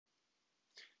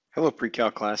Hello,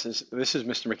 pre-calc classes. This is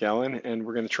Mr. McAllen, and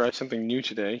we're going to try something new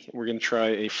today. We're going to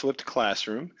try a flipped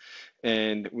classroom,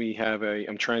 and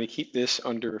I'm trying to keep this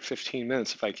under 15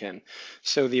 minutes if I can.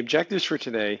 So the objectives for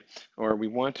today are we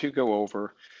want to go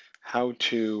over how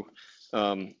to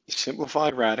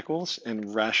simplify radicals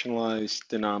and rationalize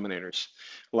denominators.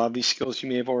 A lot of these skills you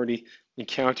may have already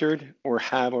encountered or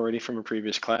have already from a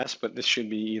previous class, but this should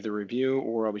be either review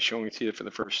or I'll be showing it to you for the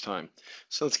first time.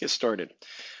 So let's get started.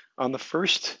 On the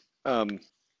first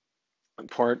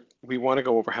part, we want to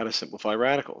go over how to simplify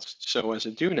radicals. So as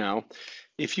a do now,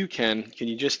 if you can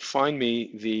you just find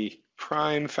me the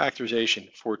prime factorization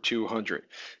for 200?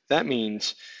 That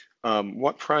means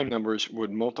what prime numbers would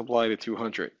multiply to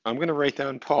 200? I'm going to write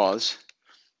down pause,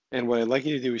 and what I'd like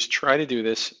you to do is try to do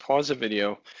this, pause the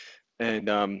video,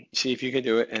 and see if you can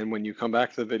do it, and when you come back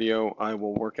to the video, I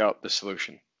will work out the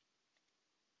solution.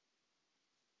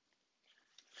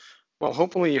 Well,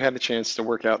 hopefully you had the chance to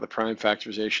work out the prime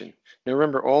factorization. Now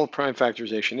remember, all prime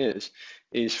factorization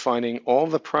is finding all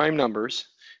the prime numbers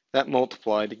that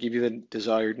multiply to give you the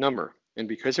desired number. And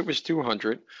because it was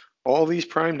 200, all these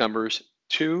prime numbers,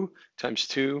 2 times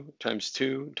 2 times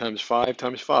 2 times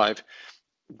 5,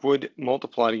 would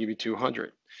multiply to give you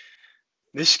 200.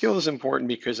 This skill is important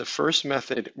because the first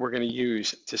method we're going to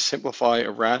use to simplify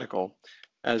a radical,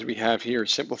 as we have here,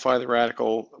 simplify the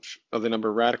radical of the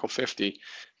number radical 50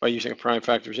 by using a prime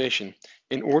factorization.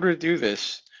 In order to do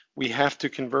this, we have to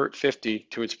convert 50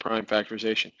 to its prime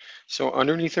factorization. So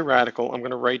underneath the radical, I'm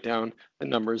going to write down the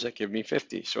numbers that give me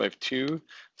 50. So I have 2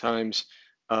 times,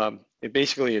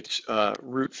 it's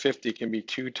root 50 can be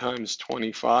 2 times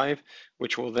 25,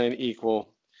 which will then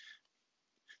equal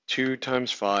 2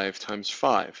 times 5 times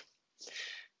 5.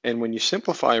 And when you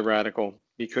simplify a radical,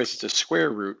 because it's a square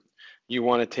root, you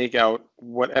want to take out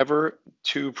whatever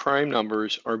two prime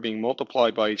numbers are being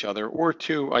multiplied by each other, or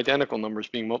two identical numbers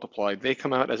being multiplied. They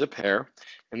come out as a pair,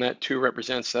 and that 2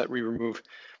 represents that we remove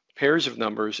pairs of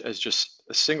numbers as just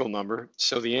a single number.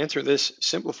 So the answer to this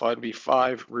simplified would be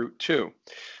 5 root 2.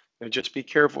 Now just be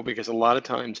careful, because a lot of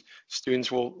times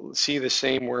students will see the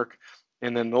same work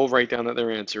and then they'll write down that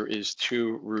their answer is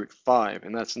 2 root 5,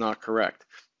 and that's not correct,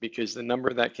 because the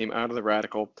number that came out of the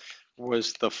radical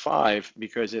was the 5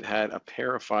 because it had a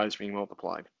pair of 5s being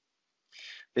multiplied.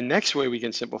 The next way we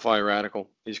can simplify a radical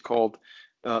is called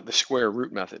the square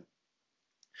root method.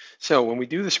 So when we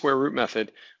do the square root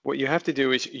method, what you have to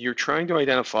do is you're trying to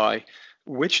identify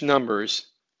which numbers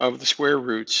of the square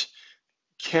roots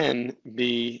can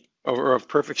be, or of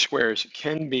perfect squares,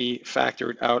 can be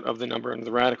factored out of the number under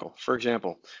the radical. For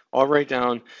example, I'll write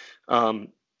down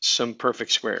some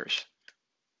perfect squares.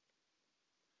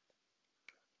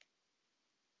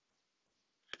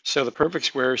 So the perfect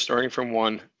square, starting from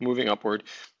 1, moving upward,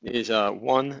 is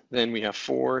 1, then we have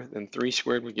 4, then 3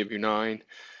 squared would give you 9,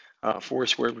 4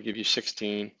 squared would give you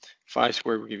 16, 5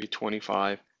 squared would give you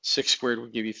 25, 6 squared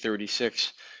would give you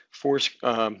 36,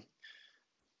 7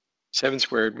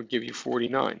 squared would give you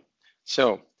 49.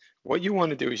 So what you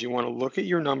want to do is you want to look at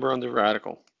your number on the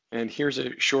radical, and here's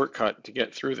a shortcut to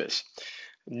get through this.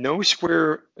 No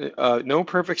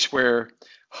perfect square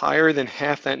higher than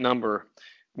half that number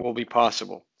will be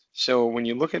possible. So when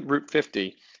you look at root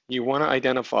 50, you want to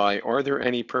identify, are there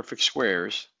any perfect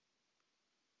squares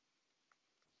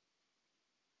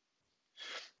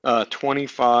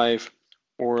 25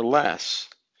 or less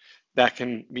that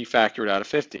can be factored out of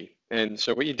 50? And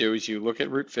so what you do is you look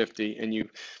at root 50 and you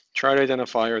try to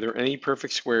identify, are there any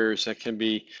perfect squares that can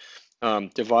be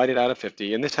divided out of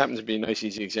 50? And this happens to be a nice,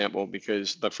 easy example,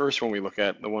 because the first one we look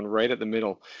at, the one right at the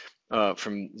middle,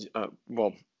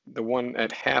 the one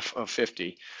at half of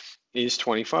 50 is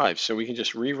 25. So we can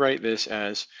just rewrite this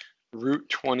as root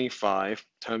 25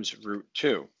 times root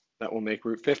 2. That will make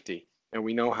root 50. And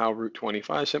we know how root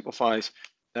 25 simplifies.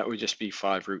 That would just be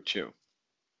 5 root 2.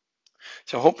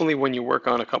 So hopefully when you work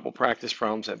on a couple practice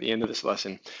problems at the end of this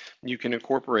lesson, you can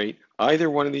incorporate either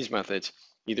one of these methods,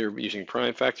 either using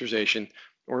prime factorization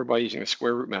or by using the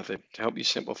square root method, to help you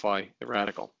simplify the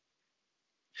radical.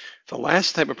 The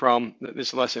last type of problem that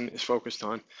this lesson is focused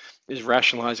on is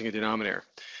rationalizing a denominator.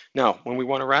 Now, when we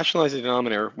want to rationalize a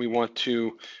denominator, we want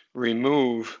to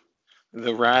remove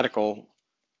the radical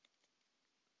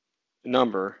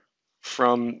number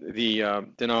from the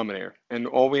denominator. And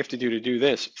all we have to do to do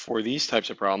this for these types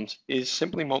of problems is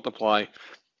simply multiply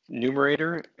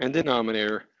numerator and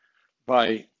denominator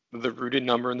by the rooted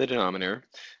number in the denominator.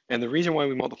 And the reason why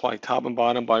we multiply top and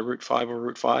bottom by root 5 over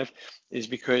root 5 is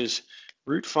because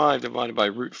root 5 divided by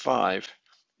root 5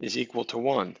 is equal to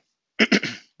 1.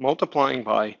 Multiplying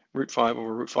by root 5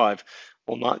 over root 5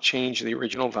 will not change the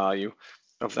original value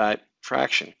of that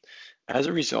fraction. As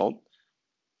a result,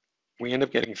 we end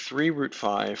up getting 3 root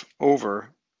 5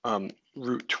 over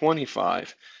root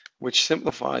 25, which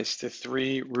simplifies to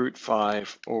 3 root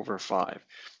 5 over 5.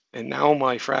 And now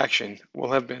my fraction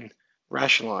will have been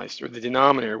rationalized, or the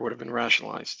denominator would have been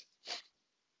rationalized.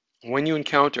 When you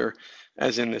encounter,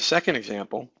 as in the second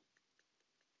example,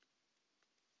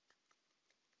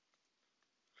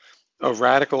 a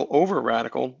radical over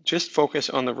radical, just focus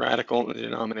on the radical in the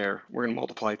denominator. We're going to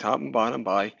multiply top and bottom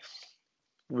by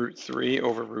root 3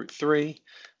 over root 3.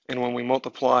 And when we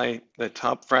multiply the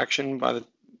top fraction by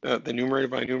the numerator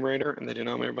by numerator and the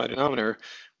denominator by denominator,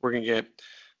 we're going to get,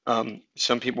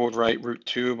 some people would write root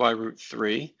 2 by root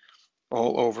 3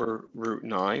 all over root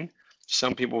 9.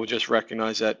 Some people will just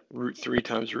recognize that root 3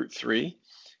 times root 3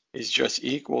 is just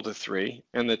equal to 3,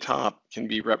 and the top can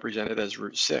be represented as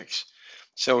root 6.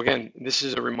 So again, this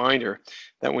is a reminder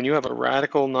that when you have a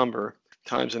radical number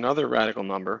times another radical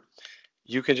number,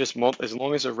 you can just as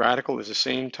long as a radical is the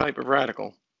same type of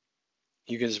radical,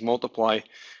 you can just multiply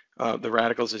the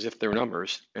radicals as if they're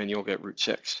numbers, and you'll get root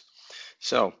 6.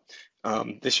 So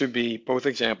this would be both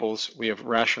examples. We have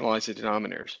rationalized the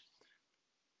denominators.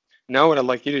 Now what I'd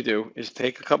like you to do is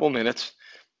take a couple minutes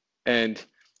and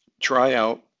try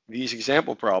out these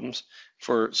example problems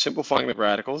for simplifying the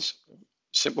radicals,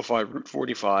 simplify root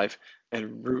 45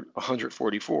 and root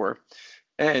 144,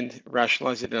 and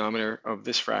rationalize the denominator of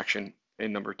this fraction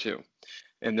in number 2.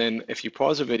 And then if you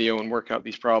pause the video and work out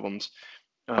these problems,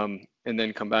 and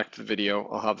then come back to the video,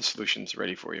 I'll have the solutions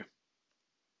ready for you.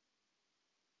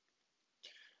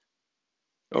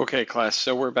 Okay, class,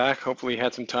 so we're back. Hopefully you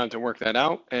had some time to work that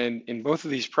out. And in both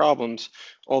of these problems,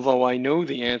 although I know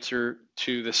the answer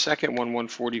to the second one,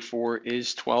 144,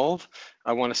 is 12,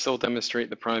 I want to still demonstrate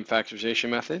the prime factorization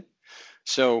method.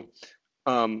 So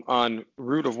on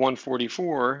root of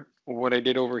 144, what I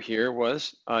did over here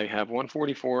was I have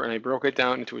 144 and I broke it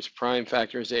down into its prime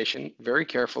factorization very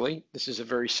carefully. This is a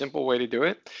very simple way to do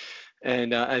it.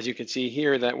 And as you can see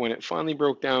here, that when it finally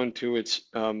broke down to its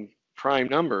prime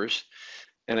numbers,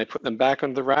 and I put them back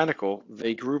on the radical,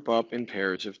 they group up in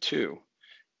pairs of 2.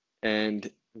 And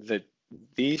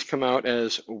these come out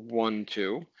as 1,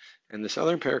 2, and this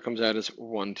other pair comes out as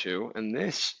 1, 2, and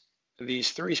these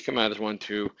 3's come out as 1,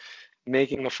 2,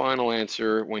 making the final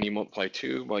answer when you multiply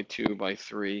 2 by 2 by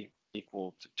 3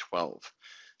 equal to 12.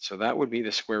 So that would be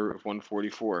the square root of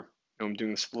 144. I'm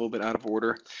doing this a little bit out of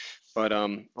order, but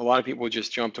a lot of people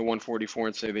just jump to 144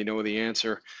 and say they know the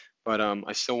answer, but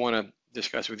I still want to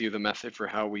discuss with you the method for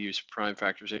how we use prime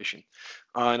factorization.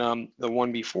 On the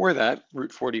one before that,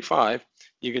 root 45,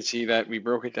 you can see that we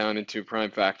broke it down into prime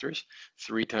factors,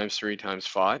 3 times 3 times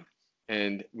 5,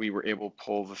 and we were able to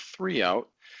pull the 3 out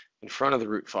in front of the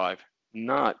root 5,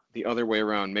 not the other way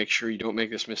around. Make sure you don't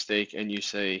make this mistake and you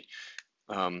say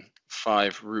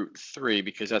 5 root 3,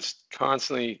 because that's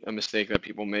constantly a mistake that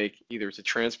people make. Either it's a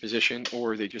transposition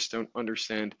or they just don't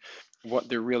understand what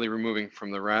they're really removing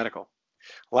from the radical.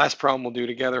 Last problem we'll do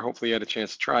together. Hopefully you had a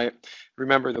chance to try it.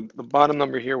 Remember, the bottom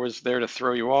number here was there to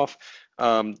throw you off,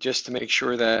 just to make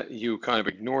sure that you kind of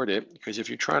ignored it, because if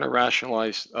you're trying to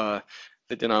rationalize the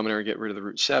denominator and get rid of the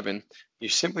root 7, you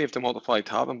simply have to multiply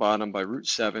top and bottom by root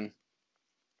 7.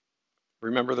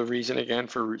 Remember the reason again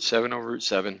for root 7 over root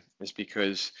 7 is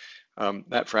because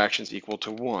that fraction is equal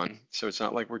to 1. So it's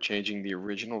not like we're changing the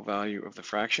original value of the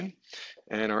fraction.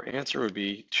 And our answer would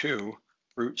be 2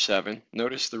 root 7.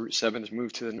 Notice the root 7 is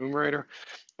moved to the numerator,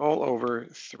 all over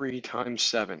 3 times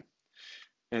 7.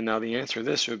 And now the answer to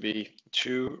this would be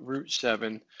 2 root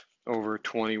 7 over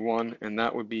 21, and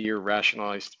that would be your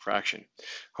rationalized fraction.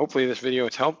 Hopefully this video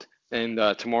has helped, and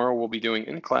tomorrow we'll be doing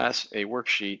in class a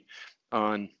worksheet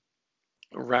on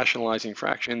rationalizing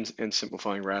fractions and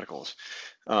simplifying radicals.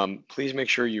 Please make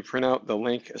sure you print out the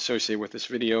link associated with this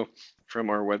video from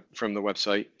the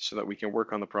website so that we can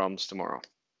work on the problems tomorrow.